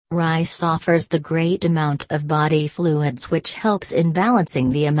Rice offers the great amount of body fluids which helps in balancing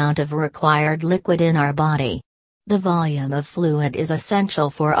the amount of required liquid in our body. The volume of fluid is essential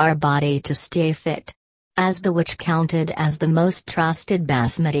for our body to stay fit. As the which counted as the most trusted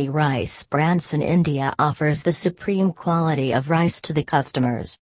Basmati rice brands in India offers the supreme quality of rice to the customers.